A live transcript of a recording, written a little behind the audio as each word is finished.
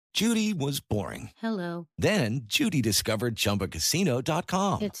Judy was boring. Hello. Then Judy discovered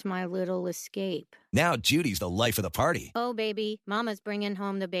ChumbaCasino.com. It's my little escape. Now Judy's the life of the party. Oh, baby, mama's bringing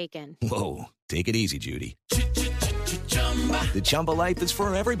home the bacon. Whoa, take it easy, Judy. The Chumba life is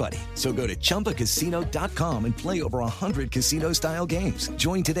for everybody. So go to ChumbaCasino.com and play over 100 casino-style games.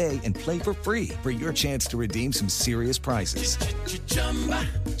 Join today and play for free for your chance to redeem some serious prizes.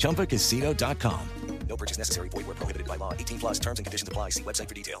 ChumbaCasino.com. No purchase necessary. Void where prohibited by law. 18 plus terms and conditions apply. See website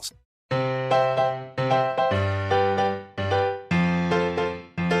for details.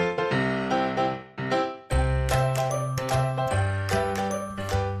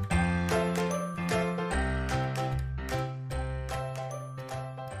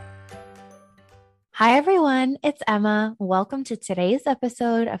 Hi, everyone. It's Emma. Welcome to today's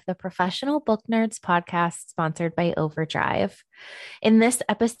episode of the Professional Book Nerds podcast sponsored by Overdrive. In this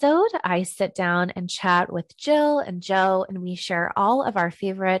episode, I sit down and chat with Jill and Joe, and we share all of our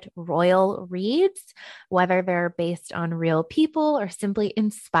favorite royal reads, whether they're based on real people or simply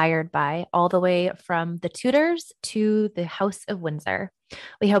inspired by, all the way from the Tudors to the House of Windsor.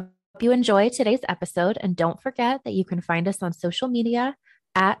 We hope you enjoy today's episode, and don't forget that you can find us on social media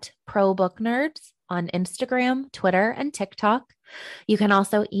at ProBookNerds on Instagram, Twitter, and TikTok. You can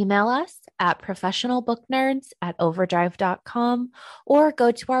also email us at professionalbooknerds@overdrive.com or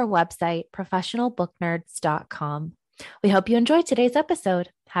go to our website, professionalbooknerds.com. We hope you enjoyed today's episode.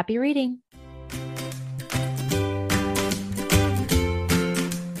 Happy reading.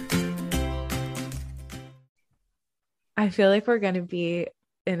 I feel like we're going to be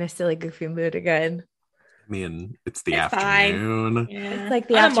in a silly, goofy mood again. I mean, it's the afternoon. Yeah. It's like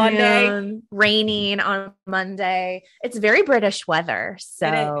the afternoon, raining on Monday. It's very British weather.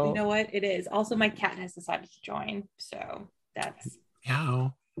 So you know what? It is. Also, my cat has decided to join. So that's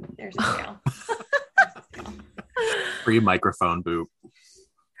meow. There's a meow. Free microphone boop.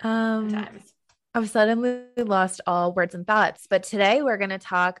 I've suddenly lost all words and thoughts, but today we're going to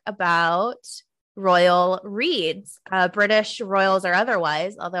talk about royal reads, British royals or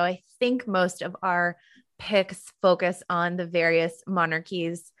otherwise, although I think most of our picks focus on the various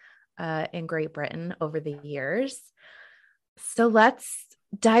monarchies in Great Britain over the years. So let's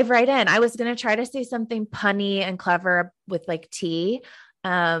dive right in. I was going to try to say something punny and clever with like tea.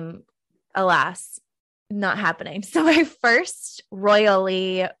 Alas, not happening. So my first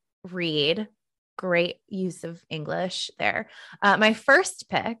royally read, great use of English there. My first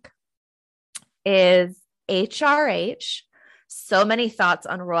pick is HRH, So Many Thoughts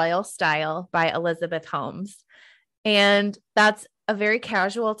on Royal Style by Elizabeth Holmes. And that's a very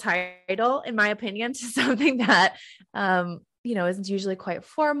casual title, in my opinion, to something that, isn't usually quite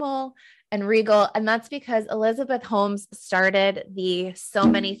formal and regal. And that's because Elizabeth Holmes started the So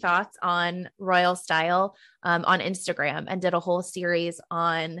Many Thoughts on Royal Style on Instagram and did a whole series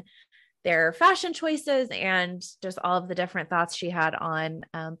on their fashion choices and just all of the different thoughts she had on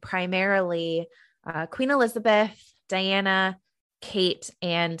primarily Queen Elizabeth, Diana, Kate,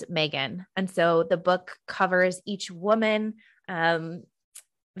 and Meghan. And so the book covers each woman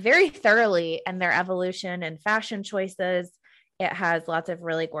very thoroughly and their evolution and fashion choices. It has lots of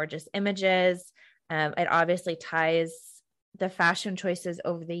really gorgeous images. It obviously ties the fashion choices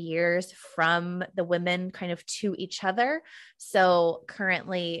over the years from the women kind of to each other. So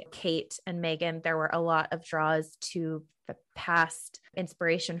currently, Kate and Meghan, there were a lot of draws to the past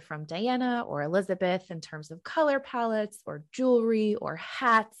inspiration from Diana or Elizabeth in terms of color palettes or jewelry or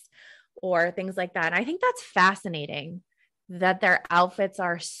hats or things like that. And I think that's fascinating that their outfits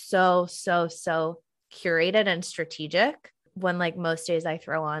are so curated and strategic when like most days I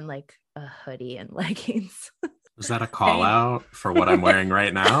throw on like a hoodie and leggings. Was that a call out for what I'm wearing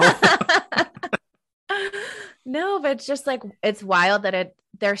right now? No, but it's just like, it's wild that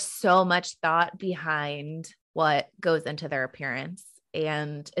there's so much thought behind what goes into their appearance.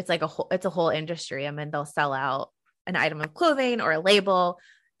 And it's like it's a whole industry. I mean, they'll sell out an item of clothing or a label.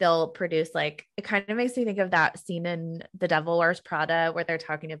 They'll produce it kind of makes me think of that scene in The Devil Wears Prada where they're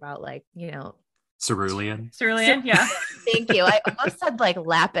talking about cerulean. Yeah. Thank you. I almost said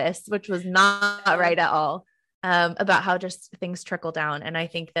lapis, which was not right at all. About how just things trickle down. And I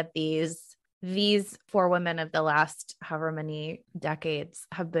think that these four women of the last however many decades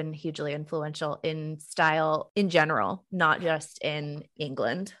have been hugely influential in style in general, not just in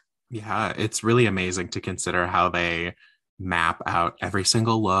England. Yeah, it's really amazing to consider how they map out every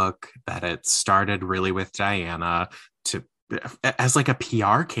single look, that it started really with Diana as like a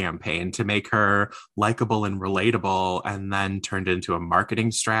PR campaign to make her likable and relatable, and then turned into a marketing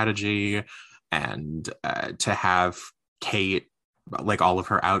strategy. And to have Kate, all of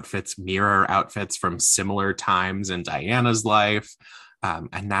her outfits mirror outfits from similar times in Diana's life.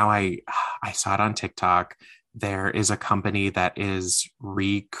 And now I saw it on TikTok. There is a company that is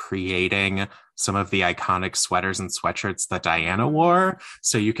recreating some of the iconic sweaters and sweatshirts that Diana wore.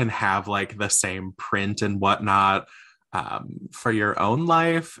 So you can have like the same print and whatnot for your own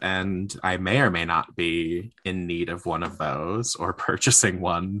life. And I may or may not be in need of one of those or purchasing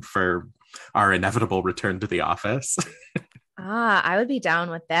one for our inevitable return to the office. I would be down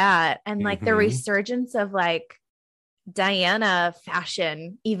with that. And like the Mhm. resurgence of like Diana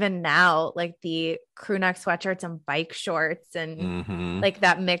fashion, even now, like the crew neck sweatshirts and bike shorts, and Mhm. like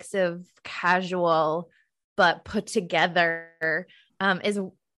that mix of casual but put together is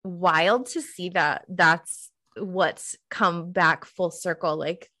wild to see that that's what's come back full circle,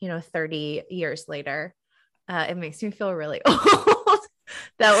 like, 30 years later. It makes me feel really old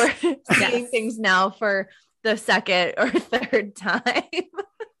that we're seeing things now for the second or third time.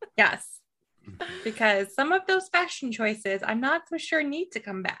 Yes. Because some of those fashion choices, I'm not so sure need to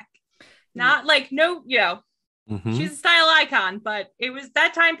come back. Not like, no, Mhm. she's a style icon, but it was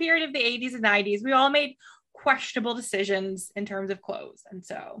that time period of the 80s and 90s. We all made questionable decisions in terms of clothes. And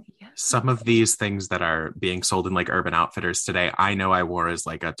so Some of these things that are being sold in like Urban Outfitters today, I know I wore as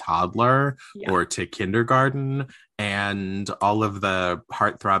like a toddler or to kindergarten, and all of the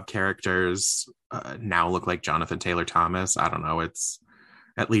heartthrob characters now look like Jonathan Taylor Thomas. I don't know. It's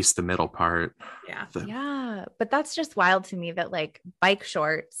at least the middle part. Yeah, but that's just wild to me that like bike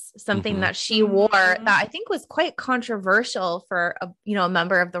shorts, something Mhm. that she wore that I think was quite controversial for a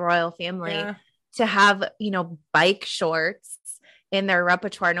member of the royal family to have, bike shorts in their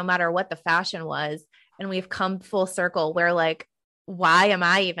repertoire, no matter what the fashion was. And we've come full circle where like, why am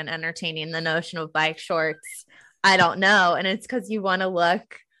I even entertaining the notion of bike shorts? I don't know. And it's because you want to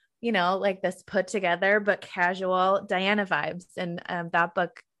look, like this put together but casual Diana vibes. And that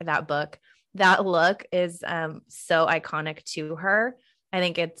look is so iconic to her. I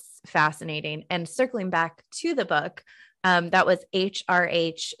think it's fascinating. And circling back to the book, that was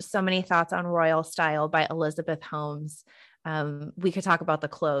HRH, So Many Thoughts on Royal Style by Elizabeth Holmes. We could talk about the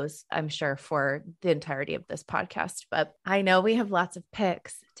clothes, I'm sure, for the entirety of this podcast, but I know we have lots of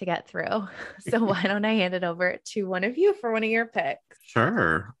picks to get through. So why don't I hand it over to one of you for one of your picks?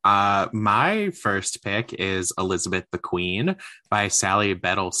 Sure. My first pick is Elizabeth the Queen by Sally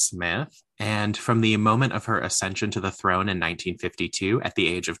Bedell Smith. And from the moment of her ascension to the throne in 1952, at the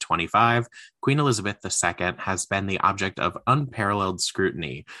age of 25, Queen Elizabeth II has been the object of unparalleled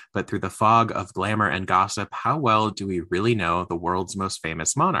scrutiny. But through the fog of glamour and gossip, how well do we really know the world's most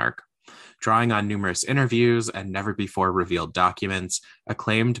famous monarch? Drawing on numerous interviews and never before revealed documents,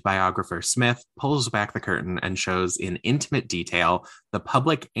 acclaimed biographer Smith pulls back the curtain and shows in intimate detail the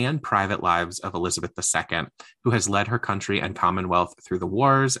public and private lives of Elizabeth II, who has led her country and Commonwealth through the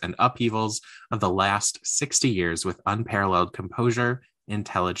wars and upheavals of the last 60 years with unparalleled composure,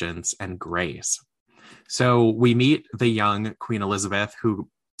 intelligence, and grace. So we meet the young Queen Elizabeth, who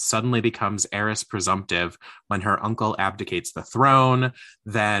suddenly becomes heiress presumptive when her uncle abdicates the throne.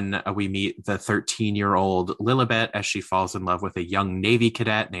 Then we meet the 13-year-old Lilibet as she falls in love with a young Navy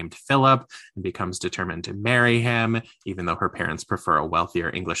cadet named Philip and becomes determined to marry him, even though her parents prefer a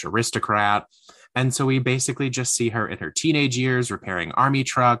wealthier English aristocrat. And so we basically just see her in her teenage years repairing army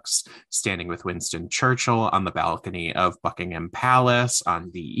trucks, standing with Winston Churchill on the balcony of Buckingham Palace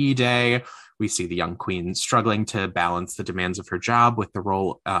on VE Day. We see the young queen struggling to balance the demands of her job with the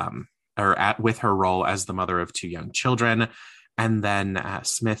role, with her role as the mother of two young children. And then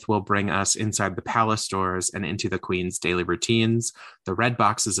Smith will bring us inside the palace doors and into the Queen's daily routines, the red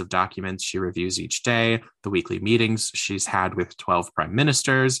boxes of documents she reviews each day, the weekly meetings she's had with 12 prime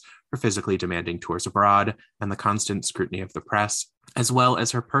ministers, her physically demanding tours abroad, and the constant scrutiny of the press, as well as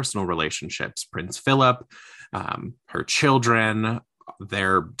her personal relationships, Prince Philip, her children,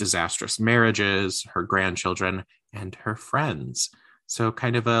 their disastrous marriages, her grandchildren, and her friends. So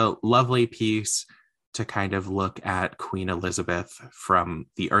kind of a lovely piece to kind of look at Queen Elizabeth from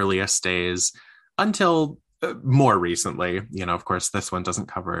the earliest days until more recently. Of course, this one doesn't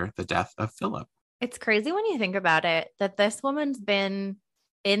cover the death of Philip. It's crazy when you think about it, that this woman's been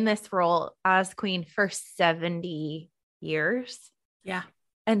in this role as queen for 70 years. Yeah.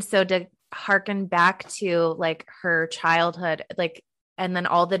 And so to harken back to like her childhood, like, and then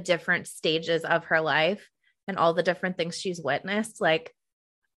all the different stages of her life and all the different things she's witnessed, like,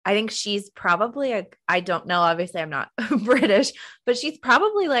 I think she's probably I don't know, obviously I'm not British, but she's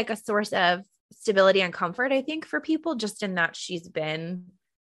probably like a source of stability and comfort, I think, for people, just in that she's been,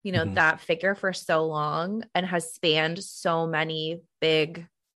 that figure for so long and has spanned so many big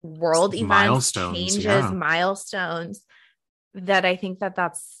world events, milestones, that I think that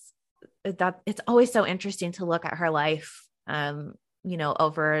it's always so interesting to look at her life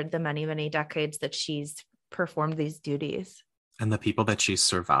over the many, many decades that she's performed these duties. And the people that she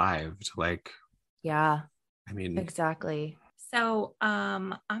survived, Yeah, I mean, exactly. So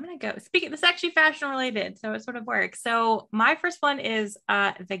I'm gonna go. Speaking, this is actually fashion related, so it sort of works. So my first one is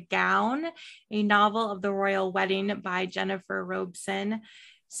The Gown, a novel of the royal wedding by Jennifer Robeson.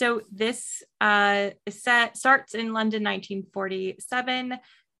 So this starts in London, 1947.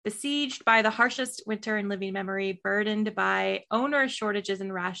 Besieged by the harshest winter in living memory, burdened by onerous shortages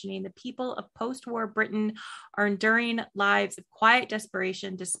and rationing, the people of post-war Britain are enduring lives of quiet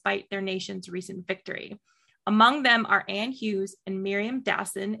desperation despite their nation's recent victory. Among them are Anne Hughes and Miriam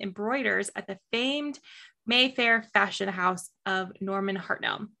Dasson, embroiders at the famed Mayfair fashion house of Norman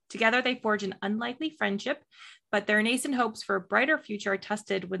Hartnell. Together, they forge an unlikely friendship, but their nascent hopes for a brighter future are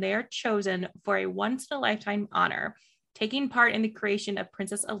tested when they are chosen for a once-in-a-lifetime honor, taking part in the creation of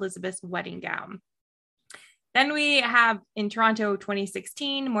Princess Elizabeth's wedding gown. Then we have in Toronto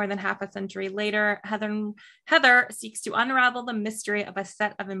 2016, more than half a century later, Heather seeks to unravel the mystery of a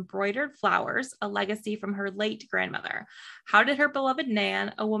set of embroidered flowers, a legacy from her late grandmother. How did her beloved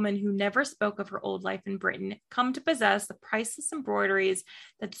Nan, a woman who never spoke of her old life in Britain, come to possess the priceless embroideries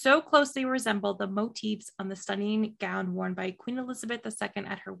that so closely resemble the motifs on the stunning gown worn by Queen Elizabeth II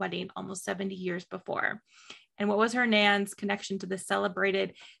at her wedding almost 70 years before? And what was her Nan's connection to the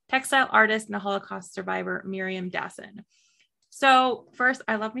celebrated textile artist and Holocaust survivor, Miriam Dasson? So first,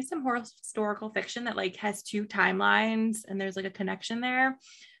 I love me some historical fiction that has two timelines and there's a connection there.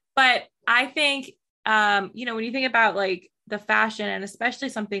 But I think, when you think about the fashion and especially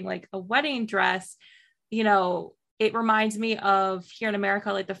something like a wedding dress, it reminds me of here in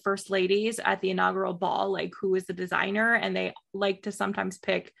America, the first ladies at the inaugural ball, who is the designer, and they like to sometimes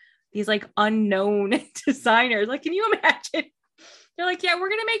pick these unknown designers. Can you imagine? They're yeah, we're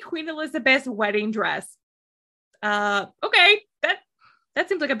gonna make Queen Elizabeth's wedding dress. Okay, that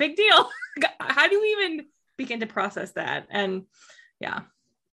seems like a big deal. How do you even begin to process that? And yeah,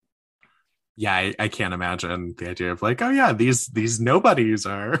 I can't imagine the idea of oh yeah, these nobodies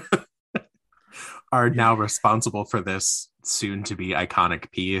are are now responsible for this soon to be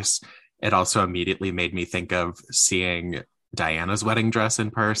iconic piece. It also immediately made me think of seeing Diana's wedding dress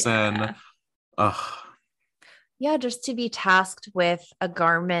in person. Yeah. Ugh. Yeah, just to be tasked with a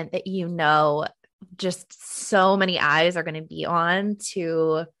garment that just so many eyes are going to be on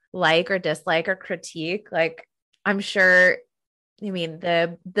to like or dislike or critique. I'm sure,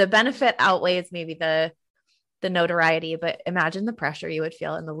 the benefit outweighs maybe the notoriety, but imagine the pressure you would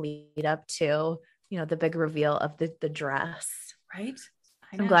feel in the lead up to, the big reveal of the dress. Right.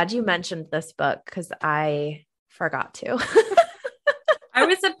 I'm glad you mentioned this book because I forgot to. I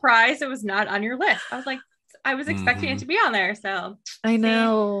was surprised it was not on your list. I was expecting it to be on there. So I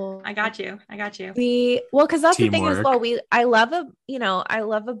know. I got you. Because that's Teamwork. The thing as well. I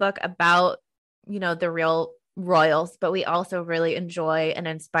love a book about, the real royals, but we also really enjoy and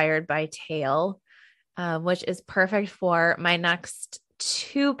inspired by tale, which is perfect for my next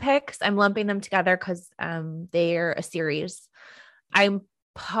two picks. I'm lumping them together because they're a series. I'm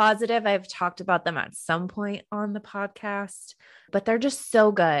positive I've talked about them at some point on the podcast, but they're just so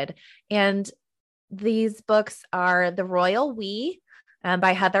good. And these books are The Royal We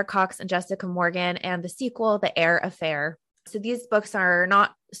by Heather Cox and Jessica Morgan, and the sequel, The Heir Affair. So these books are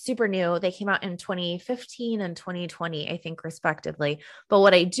not super new. They came out in 2015 and 2020, I think, respectively. But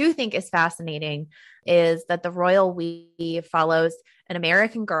what I do think is fascinating is that The Royal We follows an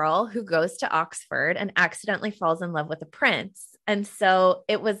American girl who goes to Oxford and accidentally falls in love with a prince. And so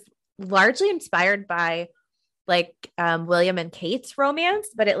it was largely inspired by William and Kate's romance,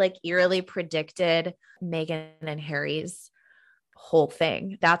 but it eerily predicted Meghan and Harry's whole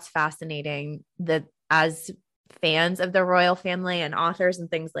thing. That's fascinating that as fans of the royal family and authors and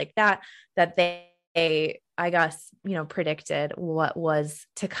things like that they, I guess, predicted what was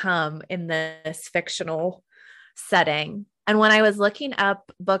to come in this fictional setting. And when I was looking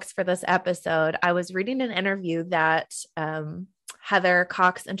up books for this episode, I was reading an interview that Heather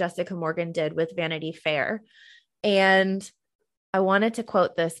Cox and Jessica Morgan did with Vanity Fair. And I wanted to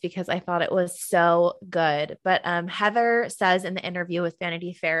quote this because I thought it was so good. But Heather says in the interview with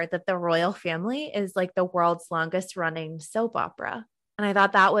Vanity Fair that the royal family is the world's longest running soap opera. And I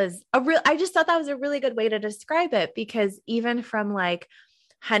thought that was I just thought that was a really good way to describe it, because even from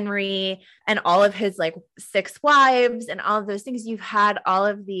Henry and all of his 6 wives and all of those things, you've had all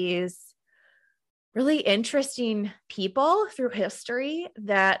of these really interesting people through history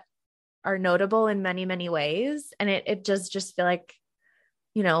that are notable in many, many ways. And it just feel like,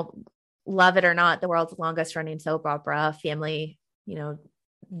 love it or not, the world's longest running soap opera, family,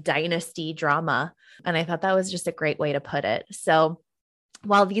 dynasty drama. And I thought that was just a great way to put it. So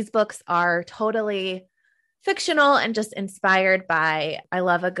while these books are totally fictional and just inspired by, I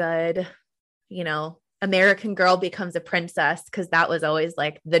love a good, American girl becomes a princess, because that was always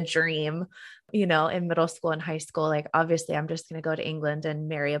like the dream, in middle school and high school. Like, obviously, I'm just going to go to England and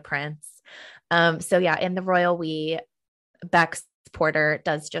marry a prince. So yeah, in the Royal We, Bex Porter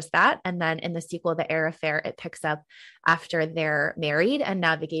does just that. And then in the sequel, The Heir Affair, it picks up after they're married and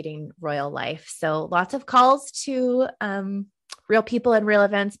navigating royal life. So lots of calls to real people and real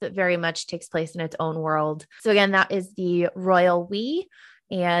events, but very much takes place in its own world. So again, that is The Royal We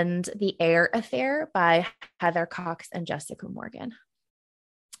and The Heir Affair by Heather Cox and Jessica Morgan.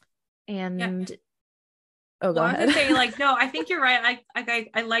 And go ahead. I was gonna say, like, no, I think you're right.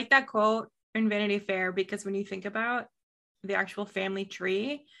 I like that quote in Vanity Fair, because when you think about the actual family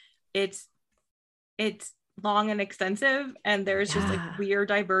tree, it's long and extensive, and there's just like weird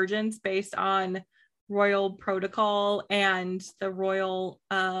divergence based on royal protocol and the royal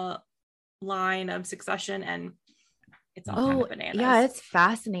line of succession, and it's all kind of bananas. Yeah, it's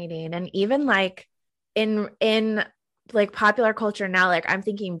fascinating. And even like in like popular culture now, like I'm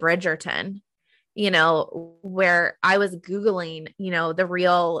thinking Bridgerton, where I was Googling, the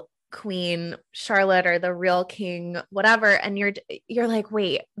real Queen Charlotte or the real King, whatever. And you're like,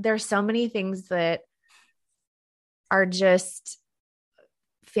 wait, there's so many things that are just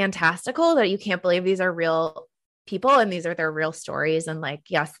fantastical that you can't believe these are real people and these are their real stories. And like,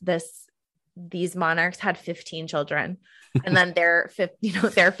 yes, these monarchs had 15 children, and then their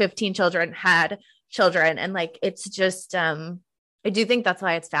 15 children had children. And like, it's just, I do think that's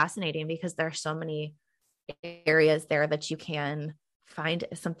why it's fascinating, because there's so many areas there that you can find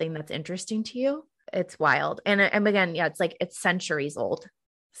something that's interesting to you. It's wild. And again, yeah, it's centuries old.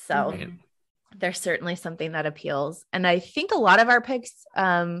 So there's certainly something that appeals. And I think a lot of our picks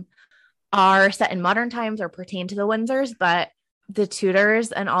are set in modern times or pertain to the Windsors, but the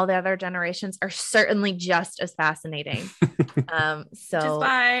Tudors and all the other generations are certainly just as fascinating. So which is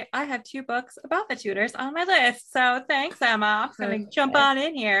why I have 2 books about the Tudors on my list. So thanks, Emma. I'm going to jump on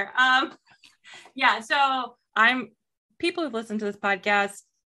in here. So people who've listened to this podcast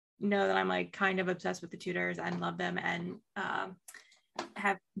know that I'm like kind of obsessed with the Tudors and love them, and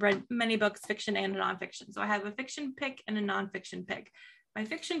have read many books, fiction and nonfiction. So I have a fiction pick and a nonfiction pick. My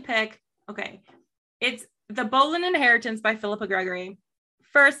fiction pick, it's The Boleyn Inheritance by Philippa Gregory.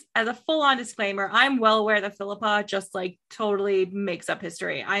 First, as a full-on disclaimer, I'm well aware that Philippa just like totally makes up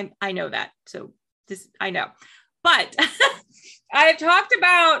history. I know that. So I know. But I've talked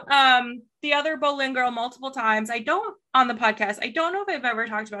about the other Boleyn girl multiple times. On the podcast, I don't know if I've ever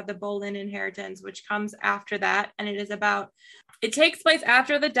talked about The Boleyn Inheritance, which comes after that. And it takes place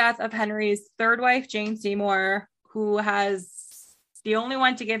after the death of Henry's third wife, Jane Seymour, who has the only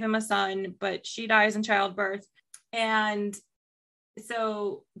one to give him a son, but she dies in childbirth. And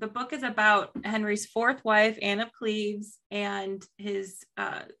so the book is about Henry's fourth wife, Anne of Cleves, and his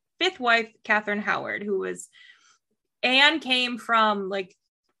fifth wife, Catherine Howard, Anne came from like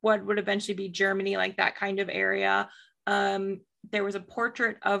what would eventually be Germany, like that kind of area. There was a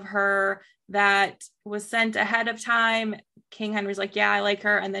portrait of her that was sent ahead of time. King Henry's like, yeah, I like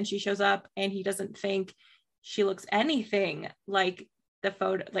her. And then she shows up and he doesn't think she looks anything like the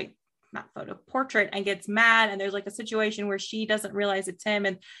portrait, and gets mad. And there's like a situation where she doesn't realize it's him.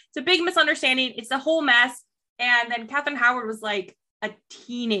 And it's a big misunderstanding. It's a whole mess. And then Catherine Howard was like a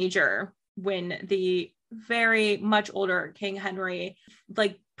teenager when the very much older King Henry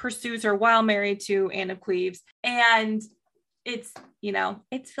like pursues her while married to Anne of Cleves. And it's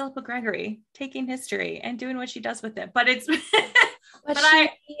Philippa Gregory taking history and doing what she does with it. But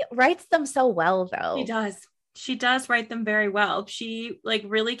she writes them so well, though. She does write them very well. She like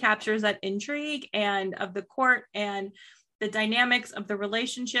really captures that intrigue and of the court and the dynamics of the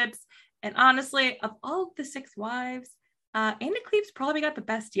relationships. And honestly, of all the 6 wives, Anne of Cleves probably got the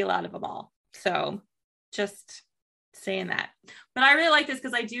best deal out of them all. So just saying that. But I really like this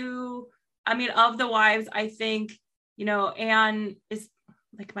because of the wives, I think, Anne is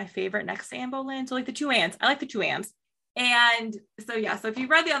like my favorite next to Anne Boleyn. So like the 2 Annes. I like the 2 Annes. And so if you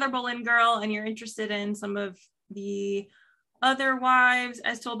read The Other Boleyn Girl and you're interested in some of the other wives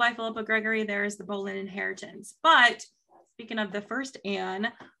as told by Philippa Gregory, there's The Boleyn Inheritance. But speaking of the first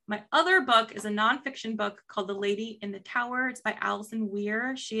Anne, my other book is a nonfiction book called The Lady in the Tower. It's by Alison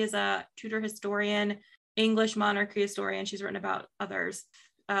Weir. She is a Tudor historian, English monarchy historian. She's written about others,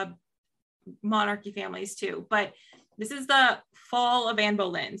 monarchy families too. But this is the fall of Anne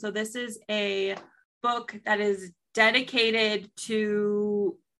Boleyn. So this is a book that is dedicated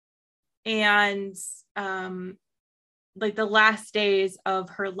to Anne's like the last days of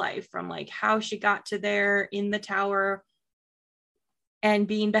her life, from like how she got to there in the tower, and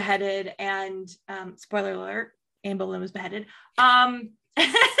being beheaded, and spoiler alert, Anne Boleyn was beheaded.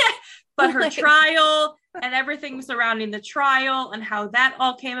 But her trial and everything surrounding the trial and how that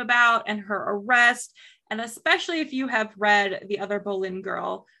all came about, and her arrest, and especially if you have read The Other Boleyn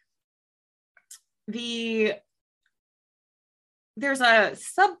Girl, there's a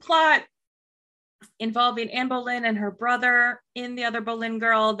subplot involving Anne Boleyn and her brother in The Other Boleyn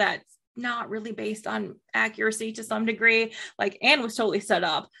Girl that's not really based on accuracy to some degree. Like, Anne was totally set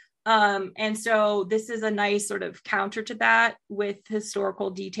up. And so this is a nice sort of counter to that, with historical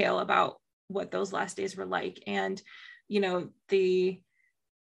detail about what those last days were like. And, you know, the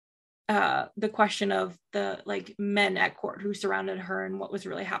question of the like men at court who surrounded her and what was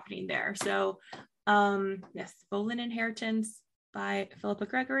really happening there. So yes, Boleyn Inheritance by Philippa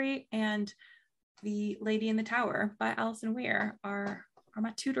Gregory and The Lady in the Tower by Alison Weir are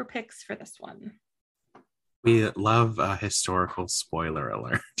my tutor picks for this one. We love a historical spoiler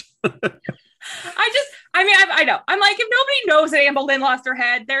alert. I know. I'm like, if nobody knows that Anne Boleyn lost her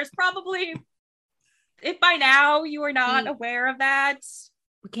head, there's probably, if by now you are not aware of that,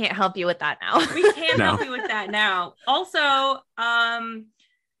 we can't help you with that now. We can't help you with that now. Also,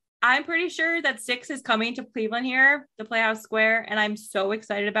 I'm pretty sure that 6 is coming to Cleveland here, the Playhouse Square, and I'm so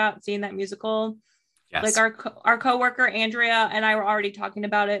excited about seeing that musical. Yes. Like our coworker Andrea and I were already talking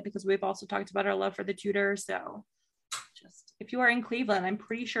about it, because we've also talked about our love for the Tudor. So just, if you are in Cleveland, I'm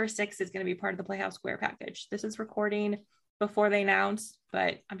pretty sure 6 is going to be part of the Playhouse Square package. This is recording before they announce,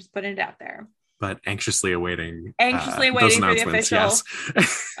 but I'm just putting it out there. But anxiously awaiting for the official,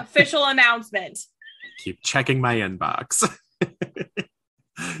 official announcement. Keep checking my inbox.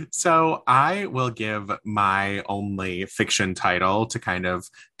 So I will give my only fiction title to kind of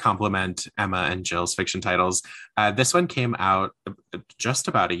complement Emma and Jill's fiction titles. This one came out just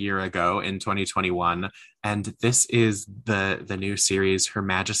about a year ago in 2021, and this is the new series, Her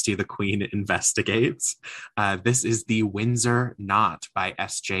Majesty the Queen Investigates. This is The Windsor Knot by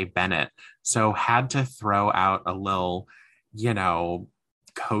S.J. Bennett. So had to throw out a little,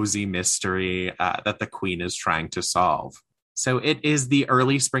 cozy mystery that the Queen is trying to solve. So it is the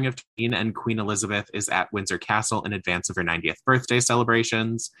early spring of 2018, and Queen Elizabeth is at Windsor Castle in advance of her 90th birthday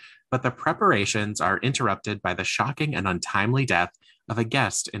celebrations, but the preparations are interrupted by the shocking and untimely death of a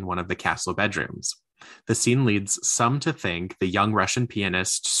guest in one of the castle bedrooms. The scene leads some to think the young Russian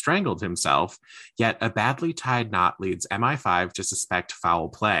pianist strangled himself, yet a badly tied knot leads MI5 to suspect foul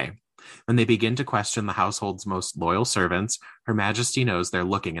play. When they begin to question the household's most loyal servants, Her Majesty knows they're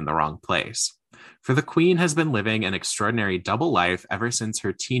looking in the wrong place. For the Queen has been living an extraordinary double life ever since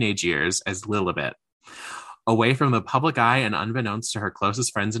her teenage years as Lilibet. Away from the public eye and unbeknownst to her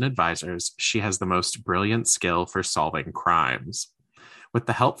closest friends and advisors, she has the most brilliant skill for solving crimes. With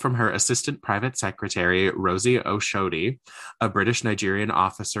the help from her assistant private secretary, Rosie Oshodi, a British Nigerian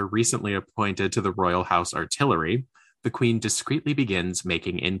officer recently appointed to the Royal House Artillery, the Queen discreetly begins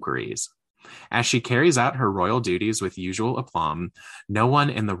making inquiries. As she carries out her royal duties with usual aplomb, no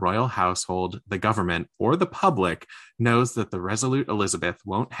one in the royal household, the government, or the public knows that the resolute Elizabeth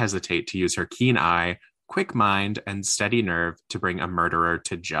won't hesitate to use her keen eye, quick mind, and steady nerve to bring a murderer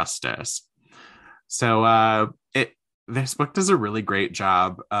to justice. So this book does a really great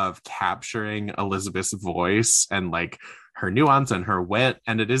job of capturing Elizabeth's voice and like her nuance and her wit,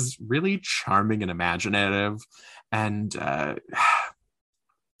 and it is really charming and imaginative. And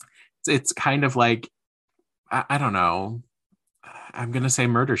it's kind of like, I don't know, I'm going to say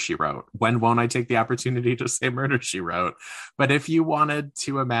Murder, She Wrote. When won't I take the opportunity to say Murder, She Wrote? But if you wanted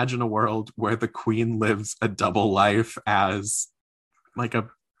to imagine a world where the Queen lives a double life as like a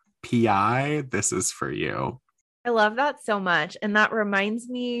PI, this is for you. I love that so much. And that reminds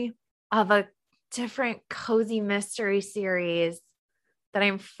me of a different cozy mystery series that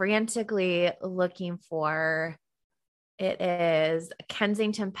I'm frantically looking for. It is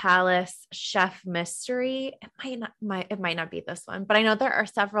Kensington Palace Chef Mystery. It might not be this one, but I know there are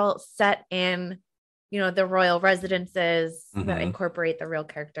several set in, the royal residences that incorporate the real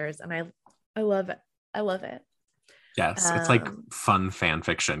characters, and I love it. I love it. Yes, it's like fun fan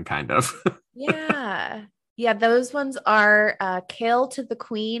fiction, kind of. Yeah. Those ones are Kale to the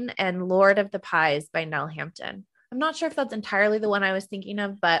Queen and Lord of the Pies by Nell Hampton. I'm not sure if that's entirely the one I was thinking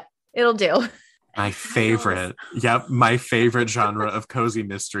of, but it'll do. My favorite genre of cozy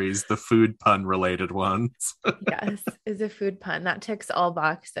mysteries, the food pun related ones. Yes, is a food pun. That ticks all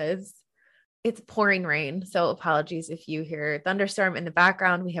boxes. It's pouring rain, so apologies if you hear thunderstorm in the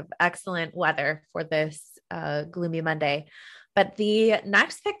background. We have excellent weather for this gloomy Monday. But the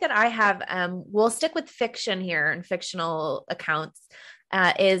next pick that I have, we'll stick with fiction here and fictional accounts,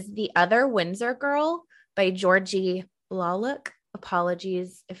 is The Other Windsor Girl by Georgie Blalock.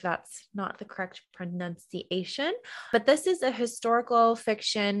 apologies if that's not the correct pronunciation, but this is a historical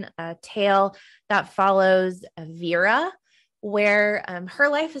fiction tale that follows Vera, where her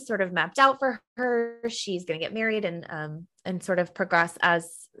life is sort of mapped out for her. She's going to get married and sort of progress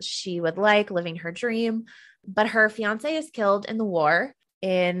as she would like, living her dream. But her fiance is killed in the war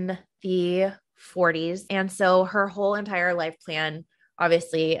in the 40s. And so her whole entire life plan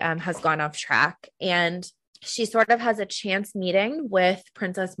obviously has gone off track. And she sort of has a chance meeting with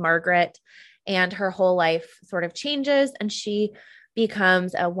Princess Margaret, and her whole life sort of changes. And she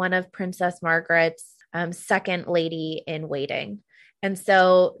becomes one of Princess Margaret's second lady in waiting. And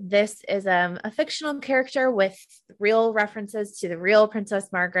so this is a fictional character with real references to the real Princess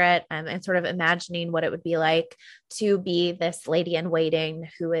Margaret, and sort of imagining what it would be like to be this lady in waiting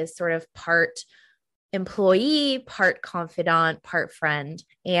who is sort of part employee, part confidant, part friend.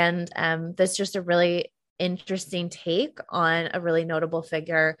 And that's just a really interesting take on a really notable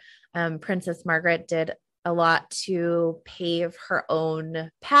figure. Princess Margaret did a lot to pave her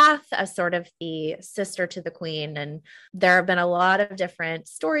own path as sort of the sister to the queen. And there have been a lot of different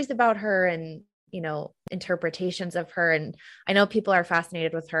stories about her and, interpretations of her. And I know people are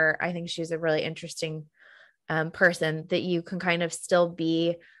fascinated with her. I think she's a really interesting person that you can kind of still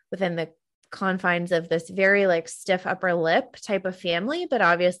be within the confines of this very like stiff upper lip type of family, but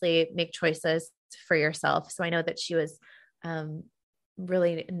obviously make choices for yourself. So I know that she was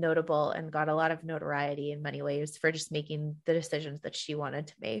really notable and got a lot of notoriety in many ways for just making the decisions that she wanted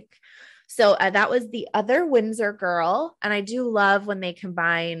to make. So that was the other Windsor girl. And I do love when they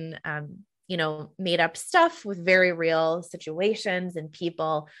combine, made up stuff with very real situations and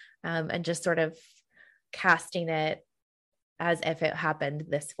people, and just sort of casting it as if it happened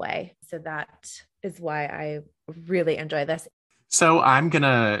this way. So that is why I really enjoy this. So I'm going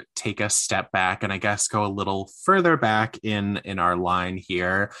to take a step back and I guess go a little further back in our line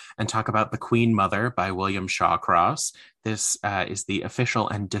here and talk about The Queen Mother by William Shawcross. This is the official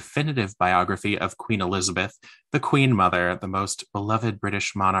and definitive biography of Queen Elizabeth, the Queen Mother, the most beloved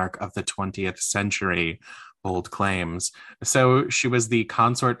British monarch of the 20th century. Bold claims. So she was the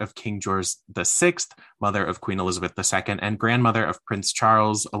consort of King George VI, mother of Queen Elizabeth II, and grandmother of Prince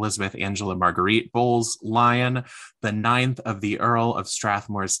Charles, Elizabeth Angela Marguerite Bowles-Lyon, the ninth of the Earl of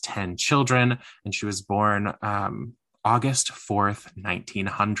Strathmore's 10 children, and she was born August 4th,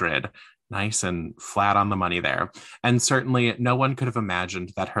 1900. Nice and flat on the money there. And certainly no one could have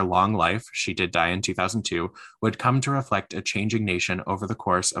imagined that her long life, she did die in 2002, would come to reflect a changing nation over the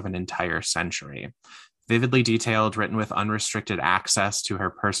course of an entire century. Vividly detailed, written with unrestricted access to her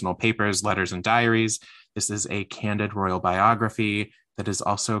personal papers, letters, and diaries, this is a candid royal biography that is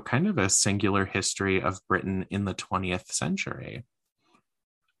also kind of a singular history of Britain in the 20th century.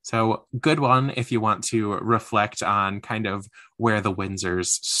 So good one if you want to reflect on kind of where the Windsors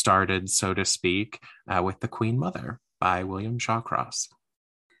started, so to speak, with The Queen Mother by William Shawcross.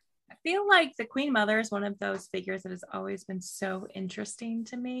 I feel like the Queen Mother is one of those figures that has always been so interesting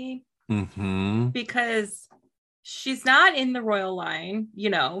to me. Mm-hmm. Because she's not in the royal line,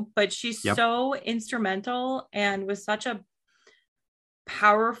 but she's so instrumental and was such a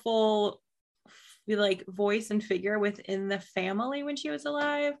powerful voice and figure within the family when she was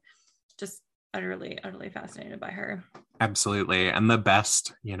alive. Just utterly fascinated by her. Absolutely. And the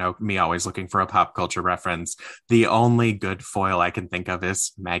best, me always looking for a pop culture reference, the only good foil I can think of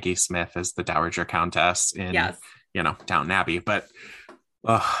is Maggie Smith as the Dowager Countess in Downton Abbey. But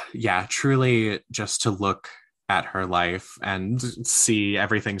truly just to look at her life and see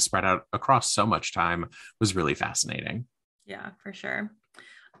everything spread out across so much time was really fascinating. Yeah, for sure.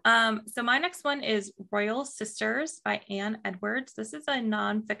 So my next one is Royal Sisters by Anne Edwards. This is a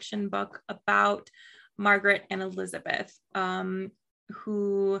nonfiction book about Margaret and Elizabeth,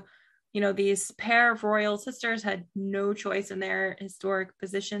 who, these pair of royal sisters had no choice in their historic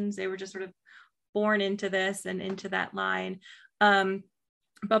positions. They were just sort of born into this and into that line.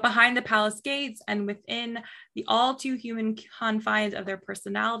 But behind the palace gates and within the all too human confines of their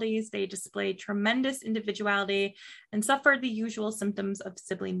personalities, they displayed tremendous individuality and suffered the usual symptoms of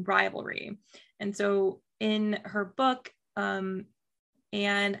sibling rivalry. And so in her book, Anne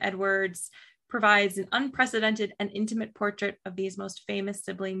Edwards provides an unprecedented and intimate portrait of these most famous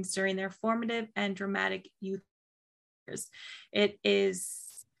siblings during their formative and dramatic youth years. It is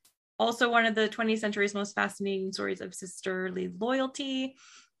also one of the 20th century's most fascinating stories of sisterly loyalty.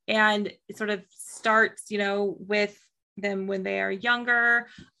 And it sort of starts, with them when they are younger.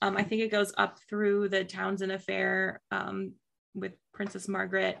 I think it goes up through the Townsend affair with Princess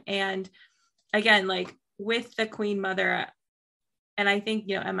Margaret. And again, with the Queen Mother, and I think,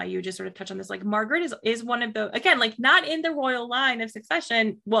 you know, Emma, you just sort of touched on this, like Margaret is one of the, again, like not in the royal line of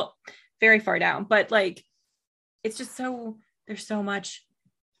succession, well, very far down, but like, it's just so, there's so much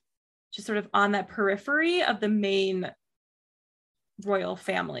just sort of on that periphery of the main royal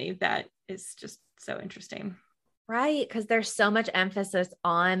family that is just so interesting. Right. Because there's so much emphasis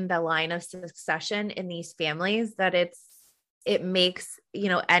on the line of succession in these families that it makes, you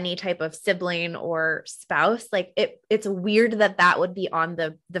know, any type of sibling or spouse, like it's weird that would be on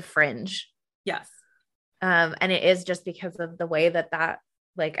the fringe. Yes. And it is just because of the way that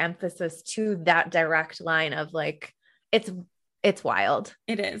like emphasis to that direct line of like, it's wild.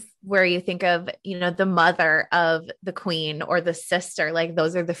 It is. Where you think of, you know, the mother of the queen or the sister, like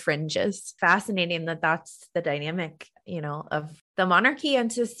those are the fringes. Fascinating that that's the dynamic, you know, of the monarchy, and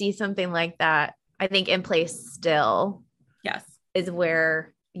to see something like that, I think in place still. Yes. Is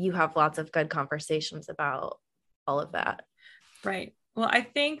where you have lots of good conversations about all of that. Right. Well, I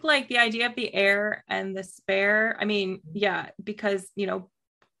think like the idea of the heir and the spare, I mean, yeah, because, you know,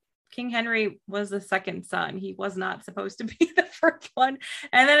 King Henry was the second son. He was not supposed to be the first one.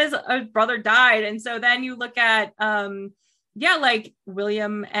 And then his brother died. And so then you look at, like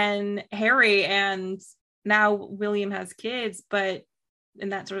William and Harry, and now William has kids,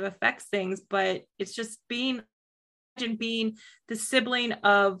 and that sort of affects things, but it's just being the sibling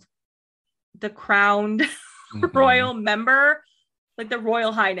of the crowned royal member, like the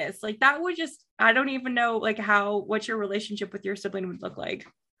Royal Highness, like that would just, I don't even know like what your relationship with your sibling would look like.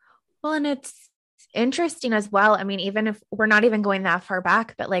 Well, and it's interesting as well. I mean, even if we're not even going that far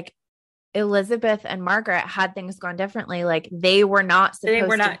back, but like Elizabeth and Margaret, had things gone differently, like they were not supposed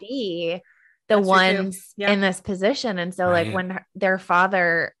to be the ones in this position. And so like when their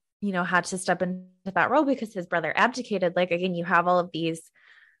father, you know, had to step into that role because his brother abdicated, like, again, you have all of these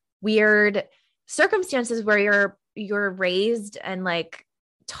weird circumstances where you're raised and like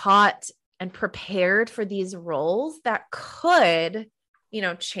taught and prepared for these roles that could, you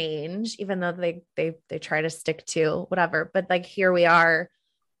know, change, even though they try to stick to whatever. But like, here we are,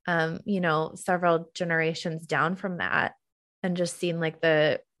 you know, several generations down from that, and just seeing like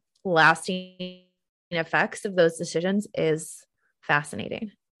the lasting effects of those decisions is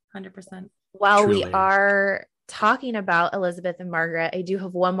fascinating. 100%. While Truly. we are talking about Elizabeth and Margaret, I do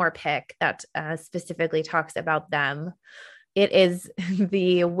have one more pick that specifically talks about them. It is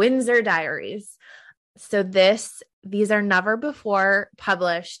the Windsor Diaries. So these are never before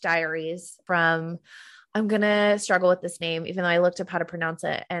published diaries from, I'm going to struggle with this name, even though I looked up how to pronounce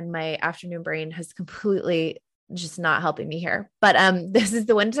it and my afternoon brain has completely just not helping me here. But this is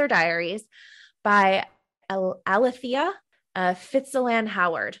the Windsor Diaries by Alethea Fitzalan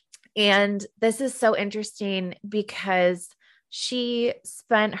Howard. And this is so interesting because she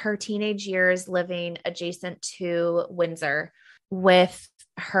spent her teenage years living adjacent to Windsor with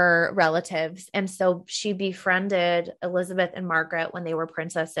her relatives. And so she befriended Elizabeth and Margaret when they were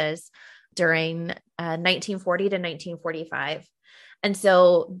princesses during 1940 to 1945. And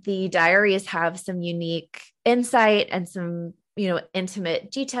so the diaries have some unique insight and some, you know,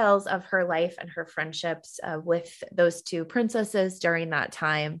 intimate details of her life and her friendships with those two princesses during that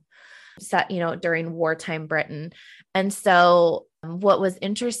time, set, you know, during wartime Britain. And so what was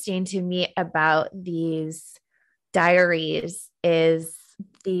interesting to me about these diaries is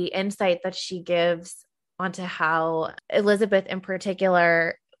the insight that she gives onto how Elizabeth in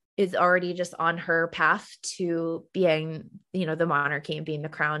particular is already just on her path to being, you know, the monarchy and being the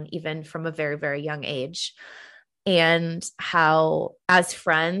crown, even from a very, very young age. And how, as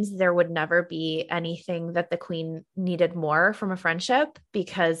friends, there would never be anything that the queen needed more from a friendship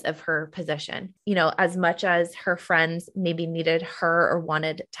because of her position. You know, as much as her friends maybe needed her or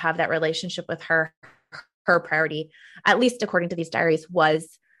wanted to have that relationship with her, her priority, at least according to these diaries,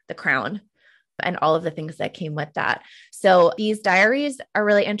 was the crown and all of the things that came with that. So these diaries are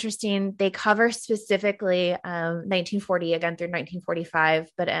really interesting. They cover specifically 1940 again through 1945,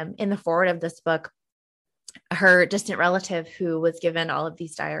 but in the foreword of this book, her distant relative who was given all of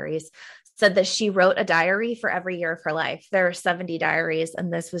these diaries said that she wrote a diary for every year of her life. There are 70 diaries,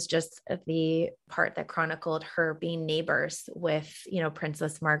 and this was just the part that chronicled her being neighbors with, you know,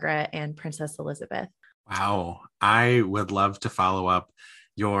 Princess Margaret and Princess Elizabeth. Wow. I would love to follow up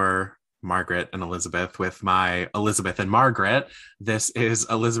your Margaret and Elizabeth with my Elizabeth and Margaret. This is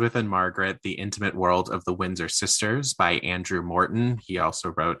Elizabeth and Margaret, The Intimate World of the Windsor Sisters by Andrew Morton. He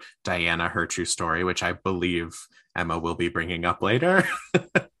also wrote Diana, Her True Story, which I believe Emma will be bringing up later.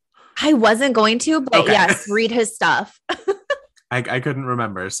 I wasn't going to, but okay. Yes, read his stuff. I couldn't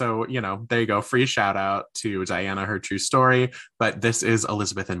remember. So, there you go. Free shout out to Diana, her true story. But this is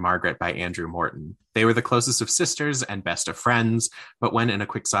Elizabeth and Margaret by Andrew Morton. They were the closest of sisters and best of friends. But when, in a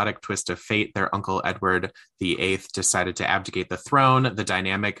quixotic twist of fate, their uncle Edward VIII decided to abdicate the throne, the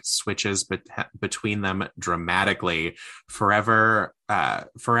dynamic switches between them dramatically. Forevermore,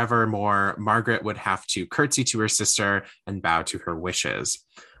 Margaret would have to curtsy to her sister and bow to her wishes.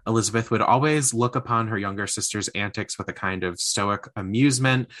 Elizabeth would always look upon her younger sister's antics with a kind of stoic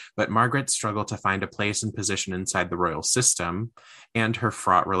amusement, but Margaret struggled to find a place and position inside the royal system, and her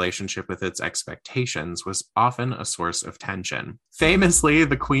fraught relationship with its expectations was often a source of tension. Famously,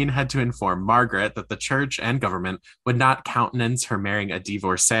 the Queen had to inform Margaret that the church and government would not countenance her marrying a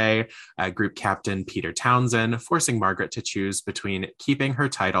divorcee, group captain Peter Townsend, forcing Margaret to choose between keeping her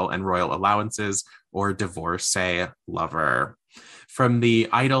title and royal allowances or divorcee lover. From the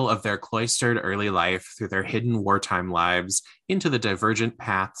idyll of their cloistered early life through their hidden wartime lives into the divergent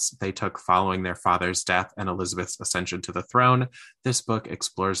paths they took following their father's death and Elizabeth's ascension to the throne, this book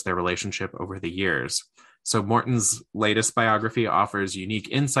explores their relationship over the years. So Morton's latest biography offers unique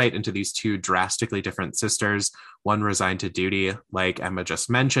insight into these two drastically different sisters, one resigned to duty, like Emma just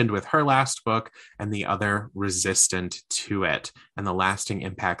mentioned with her last book, and the other resistant to it, and the lasting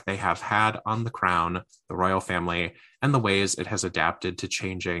impact they have had on the crown, the royal family, and the ways it has adapted to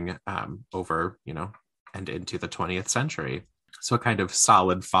changing over, and into the 20th century. So a kind of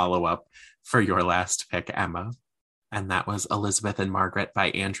solid follow-up for your last pick, Emma. And that was Elizabeth and Margaret by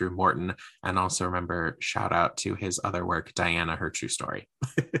Andrew Morton. And also remember, shout out to his other work, Diana, Her True Story.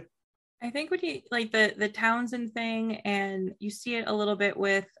 I think when you like the Townsend thing, and you see it a little bit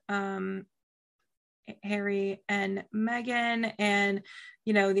with Harry and Meghan, and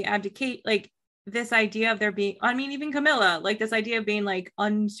the abdicate, like this idea of there being, even Camilla, like this idea of being like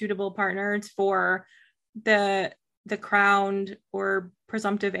unsuitable partners for the crowned or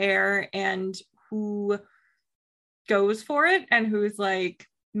presumptive heir, and who goes for it and who's like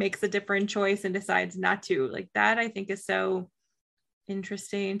makes a different choice and decides not to. Like that I think is so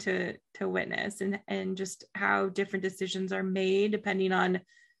interesting to witness, and just how different decisions are made depending on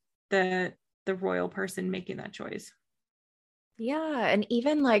the royal person making that choice. Yeah, and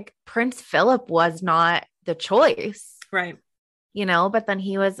even like Prince Philip was not the choice, right? But then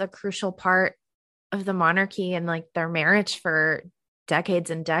he was a crucial part of the monarchy and like their marriage for decades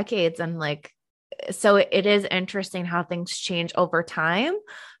and decades, and like so it is interesting how things change over time,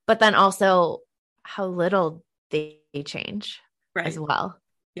 but then also how little they change as well.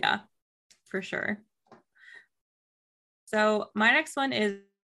 Yeah, for sure. So my next one is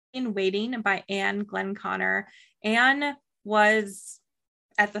In Waiting by Anne Glenconner. Anne was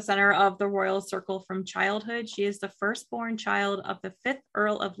at the center of the royal circle from childhood. She is the firstborn child of the 5th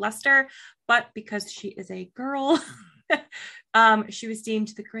Earl of Leicester, but because she is a girl, she was deemed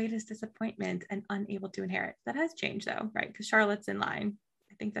the greatest disappointment and unable to inherit. That has changed though, right? Because Charlotte's in line.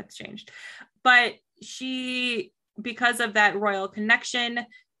 I think that's changed. But she, because of that royal connection,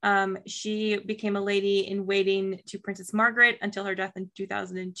 she became a lady in waiting to Princess Margaret until her death in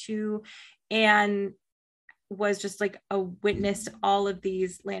 2002, and was just like a witness to all of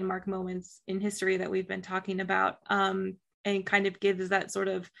these landmark moments in history that we've been talking about, and kind of gives that sort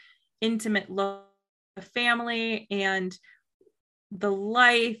of intimate look of family and the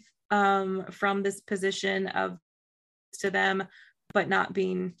life from this position of to them, but not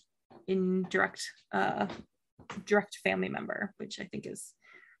being in direct family member, which I think is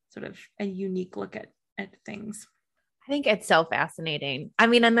sort of a unique look at things. I think it's so fascinating.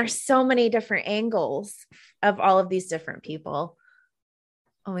 And there's so many different angles of all of these different people.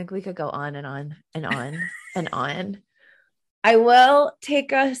 Oh, like we could go on and on and on and on. I will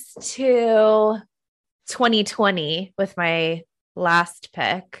take us to 2020 with my last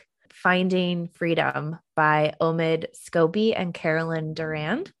pick, Finding Freedom by Omid Scobie and Carolyn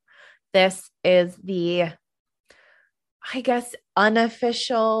Durand. This is the, I guess,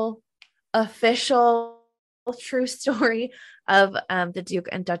 official true story of the Duke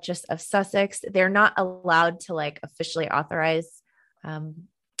and Duchess of Sussex. They're not allowed to like officially authorize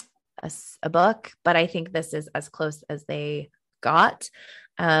a book, but I think this is as close as they got,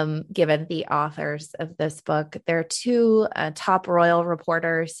 given the authors of this book. They're two top royal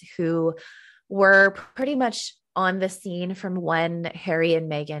reporters who were pretty much on the scene from when Harry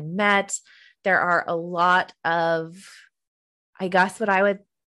and Meghan met. There are a lot of, I guess, what I would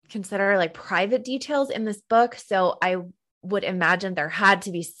consider like private details in this book. So I would imagine there had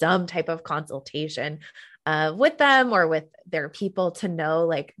to be some type of consultation with them or with their people to know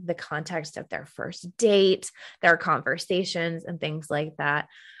like the context of their first date, their conversations and things like that.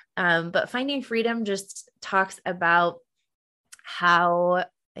 But Finding Freedom just talks about how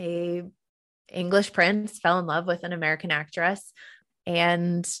a English prince fell in love with an American actress,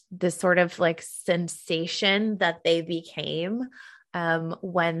 and the sort of like sensation that they became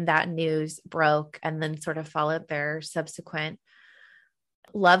when that news broke, and then sort of followed their subsequent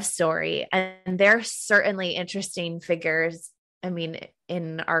love story. And they're certainly interesting figures. I mean,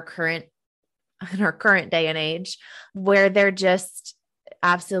 in our current day and age, where they're just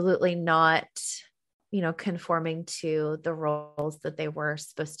absolutely not, conforming to the roles that they were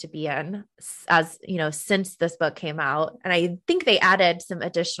supposed to be in, as, since this book came out. And I think they added some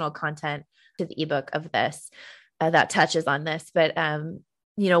additional content to the ebook of this that touches on this, but,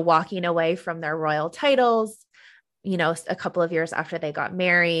 walking away from their royal titles, a couple of years after they got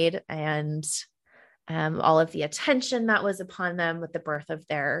married, and all of the attention that was upon them with the birth of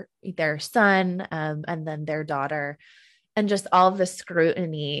their son, and then their daughter, and just all of the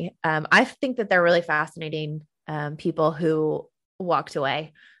scrutiny. I think that they're really fascinating people who walked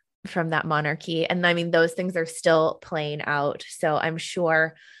away from that monarchy. And I mean, those things are still playing out. So I'm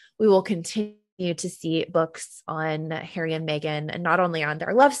sure we will continue to see books on Harry and Meghan, and not only on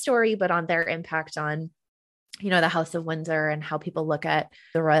their love story, but on their impact on, the House of Windsor and how people look at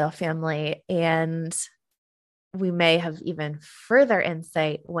the royal family. And we may have even further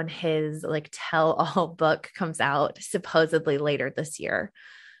insight when his like tell-all book comes out, supposedly later this year.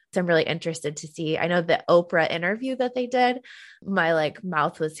 So I'm really interested to see. I know the Oprah interview that they did, my like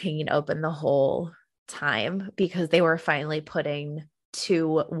mouth was hanging open the whole time, because they were finally putting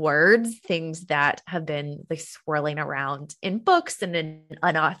to words things that have been like swirling around in books and in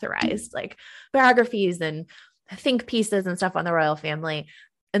unauthorized like biographies and think pieces and stuff on the royal family.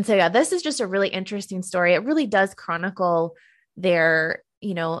 And so, yeah, this is just a really interesting story. It really does chronicle their,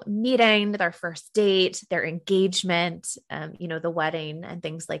 meeting, their first date, their engagement, the wedding and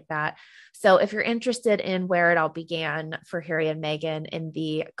things like that. So if you're interested in where it all began for Harry and Meghan, in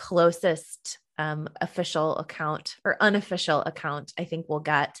the closest official account or unofficial account, I think we'll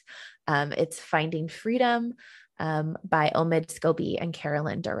get, it's Finding Freedom by Omid Scobie and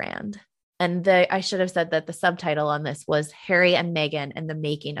Carolyn Durand. And I should have said that the subtitle on this was Harry and Meghan and the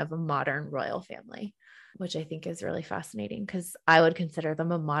Making of a Modern Royal Family, which I think is really fascinating, because I would consider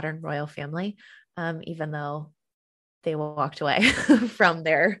them a modern royal family, even though they walked away from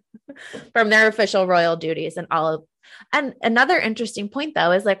their official royal duties and all of. And another interesting point,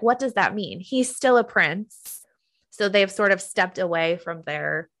 though, is like, what does that mean? He's still a prince. So they've sort of stepped away from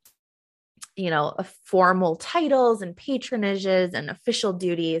their formal titles and patronages and official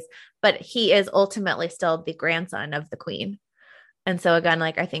duties, but he is ultimately still the grandson of the queen. And so again,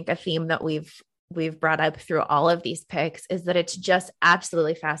 like, I think a theme that we've brought up through all of these picks is that it's just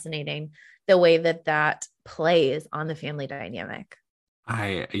absolutely fascinating the way that plays on the family dynamic.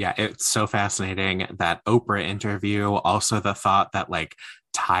 It's so fascinating, that Oprah interview. Also the thought that like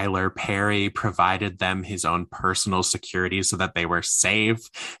Tyler Perry provided them his own personal security so that they were safe.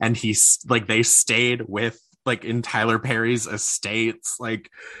 And they stayed with like in Tyler Perry's estates. Like,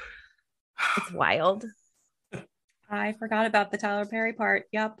 it's wild. I forgot about the Tyler Perry part.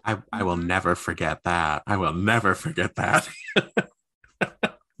 Yep. I will never forget that. I will never forget that.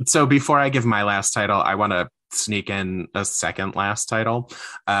 So before I give my last title, I want to sneak in a second last title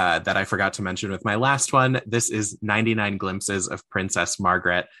that I forgot to mention with my last one. This is 99 Glimpses of Princess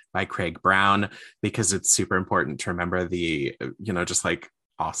Margaret by Craig Brown, because it's super important to remember the, just like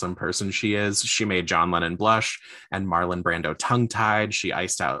awesome person she is. She made John Lennon blush and Marlon Brando tongue-tied. She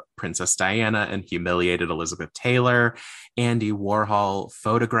iced out Princess Diana and humiliated Elizabeth Taylor. Andy Warhol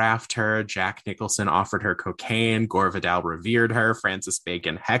photographed her. Jack Nicholson offered her cocaine. Gore Vidal revered her. Francis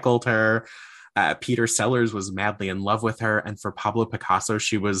Bacon heckled her. Peter Sellers was madly in love with her. And for Pablo Picasso,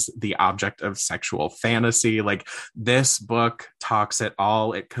 she was the object of sexual fantasy. Like, this book talks it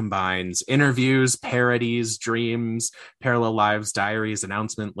all. It combines interviews, parodies, dreams, parallel lives, diaries,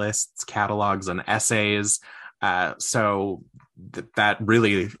 announcement lists, catalogs, and essays. So that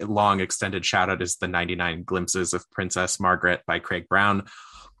really long extended shout out is the 99 Glimpses of Princess Margaret by Craig Brown.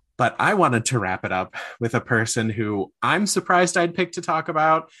 But I wanted to wrap it up with a person who I'm surprised I'd pick to talk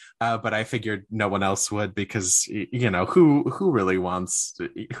about, but I figured no one else would, because, who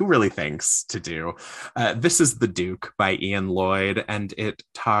really thinks to do. This is The Duke by Ian Lloyd, and it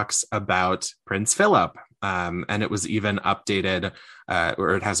talks about Prince Philip. And it was even updated,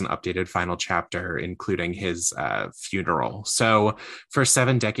 or it has an updated final chapter, including his funeral. So for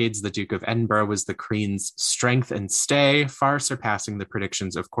 7 decades, the Duke of Edinburgh was the Queen's strength and stay, far surpassing the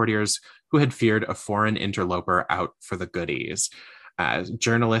predictions of courtiers who had feared a foreign interloper out for the goodies.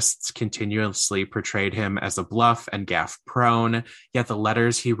 Journalists continuously portrayed him as a bluff and gaffe prone, yet the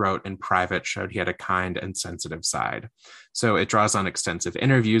letters he wrote in private showed he had a kind and sensitive side. So it draws on extensive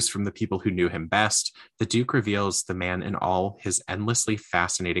interviews from the people who knew him best. The Duke reveals the man in all his endlessly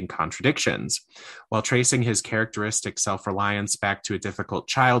fascinating contradictions. While tracing his characteristic self-reliance back to a difficult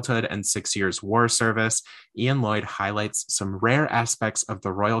childhood and 6 years war service, Ian Lloyd highlights some rare aspects of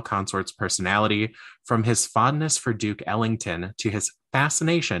the royal consort's personality, from his fondness for Duke Ellington to his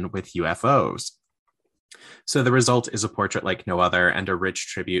fascination with UFOs. So the result is a portrait like no other and a rich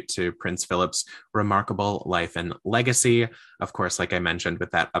tribute to Prince Philip's remarkable life and legacy. Of course, like I mentioned,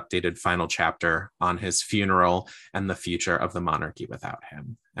 with that updated final chapter on his funeral and the future of the monarchy without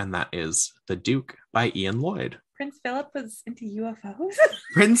him. And that is The Duke by Ian Lloyd. Prince Philip was into UFOs.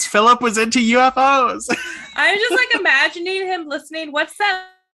 Prince Philip was into UFOs. I'm just like imagining him listening. What's that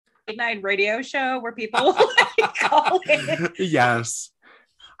late night radio show where people like call in? Yes.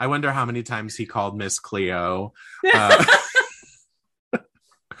 I wonder how many times he called Miss Cleo.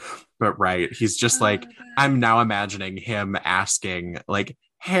 But right, he's just like, I'm now imagining him asking, like,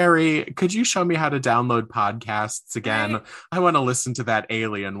 Harry, could you show me how to download podcasts again? Right. I want to listen to that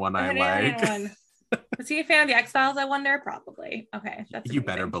alien one I like. One. Was he a fan of the X-Files, I wonder? Probably. Okay. That's you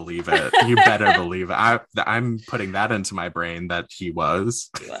better believe it. You better believe it. I'm putting that into my brain that he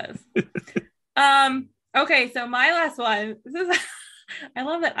was. He was. Okay, so my last one. This is I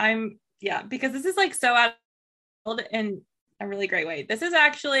love that because this is like so out of in a really great way. This is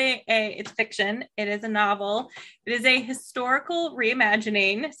actually it's fiction. It is a novel. It is a historical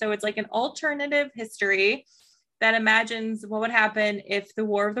reimagining. So it's like an alternative history that imagines what would happen if the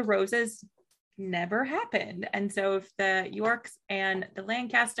War of the Roses never happened. And so if the Yorks and the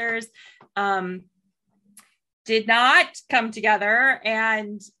Lancasters did not come together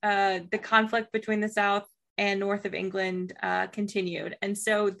and the conflict between the South and North of England continued. And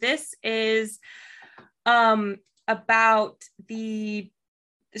so this is about it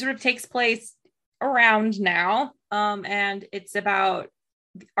sort of takes place around now. And it's about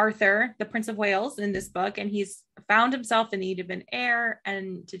Arthur, the Prince of Wales in this book. And he's found himself in need of an heir.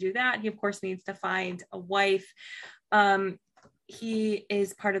 And to do that, he of course needs to find a wife. He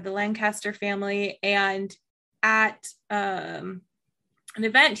is part of the Lancaster family. And at an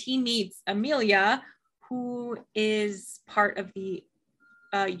event, he meets Amelia, who is part of the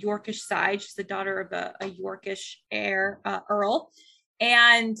Yorkish side. She's the daughter of a Yorkish earl.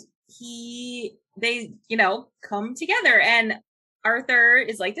 And they come together. And Arthur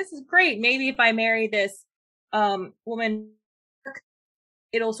is like, this is great. Maybe if I marry this woman,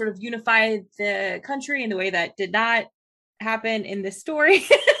 it'll sort of unify the country in the way that did not happen in this story,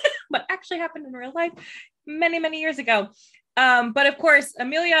 but actually happened in real life many, many years ago. But of course,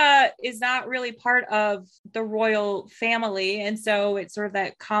 Amelia is not really part of the royal family. And so it's sort of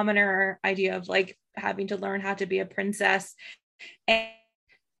that commoner idea of like having to learn how to be a princess. And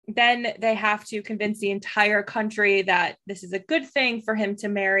then they have to convince the entire country that this is a good thing for him to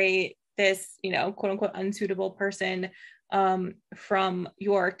marry this, quote unquote, unsuitable person from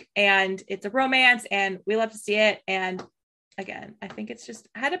York. And it's a romance and we love to see it. And again, I think it's just,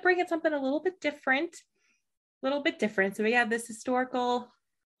 I had to bring in something a little bit different. So we have this historical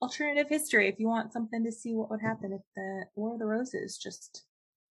alternative history if you want something to see what would happen if the War of the Roses just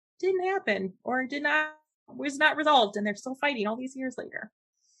didn't happen or was not resolved and they're still fighting all these years later.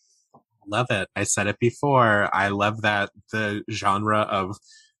 Love it. I said it before. I love that the genre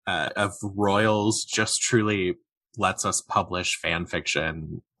of royals just truly lets us publish fan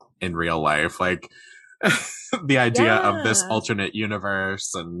fiction in real life. Like the idea of this alternate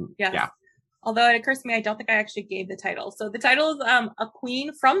universe and yeah. Although it occurs to me, I don't think I actually gave the title. So the title is A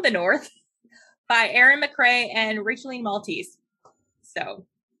Queen from the North by Erin McCrae and Racheline Maltese. So,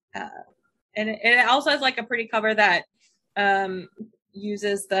 and it also has like a pretty cover that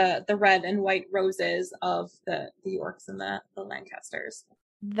uses the red and white roses of the Yorks and the Lancasters.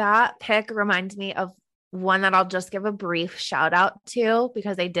 That pick reminds me of one that I'll just give a brief shout out to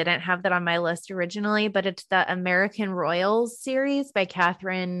because I didn't have that on my list originally, but it's the American Royals series by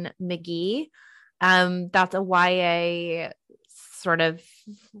Catherine McGee. That's a YA sort of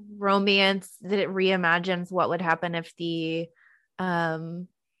romance that it reimagines what would happen if the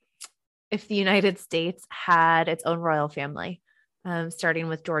United States had its own royal family, starting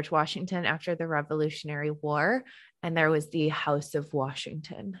with George Washington after the Revolutionary War. And there was the House of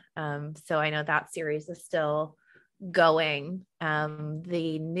Washington. So I know that series is still going.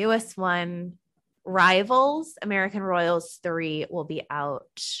 The newest one, Rivals, American Royals 3, will be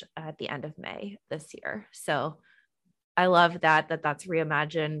out at the end of May this year. So I love that's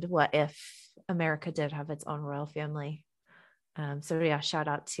reimagined. What if America did have its own royal family? So yeah, shout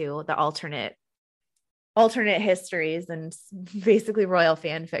out to the alternate histories and basically royal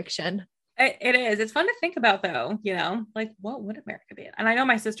fan fiction. It is. It's fun to think about, though, like what would America be? And I know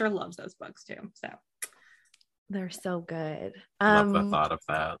my sister loves those books too. So They're so good. Love the thought of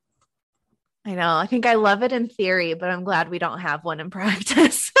that. I know. I think I love it in theory, but I'm glad we don't have one in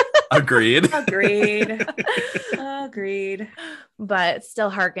practice. Agreed. Agreed. But it still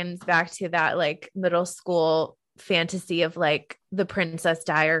harkens back to that like middle school fantasy of like the Princess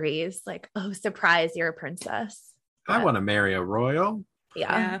Diaries. Like, oh, surprise, you're a princess. But, I want to marry a royal.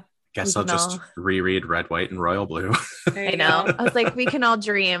 Yeah. Guess I'll just reread Red, White, and Royal Blue. I know. I was like, we can all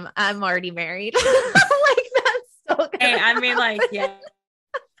dream. I'm already married. Like, that's so good. Hey, I mean, like, yeah.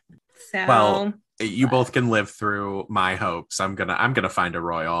 So well, you both can live through my hopes. I'm gonna find a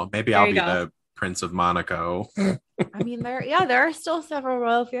royal. Maybe I'll be the Prince of Monaco. I mean, there are still several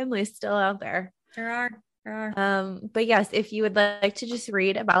royal families still out there. There are. But yes, if you would like to just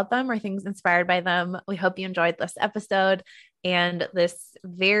read about them or things inspired by them, we hope you enjoyed this episode and this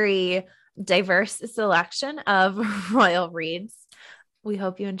very diverse selection of royal reads. We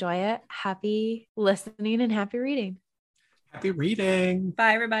hope you enjoy it. Happy listening and happy reading. Happy reading.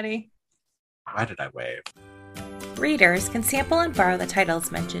 Bye, everybody. Why did I wave? Readers can sample and borrow the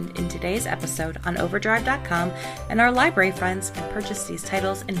titles mentioned in today's episode on overdrive.com, and our library friends can purchase these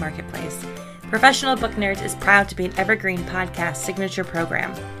titles in Marketplace. Professional Book Nerds is proud to be an Evergreen Podcast signature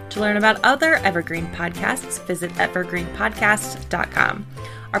program. To learn about other Evergreen podcasts, visit evergreenpodcast.com.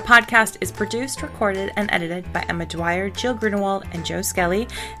 Our podcast is produced, recorded, and edited by Emma Dwyer, Jill Grunewald, and Joe Skelly,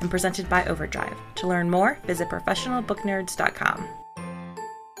 and presented by Overdrive. To learn more, visit professionalbooknerds.com.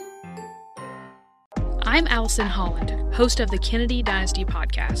 I'm Allison Holland, host of the Kennedy Dynasty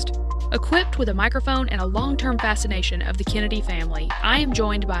podcast. Equipped with a microphone and a long-term fascination of the Kennedy family, I am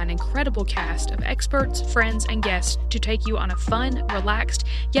joined by an incredible cast of experts, friends, and guests to take you on a fun, relaxed,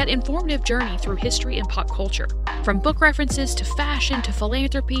 yet informative journey through history and pop culture. From book references to fashion to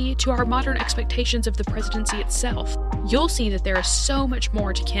philanthropy to our modern expectations of the presidency itself, you'll see that there is so much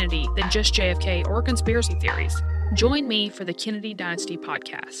more to Kennedy than just JFK or conspiracy theories. Join me for the Kennedy Dynasty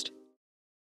podcast.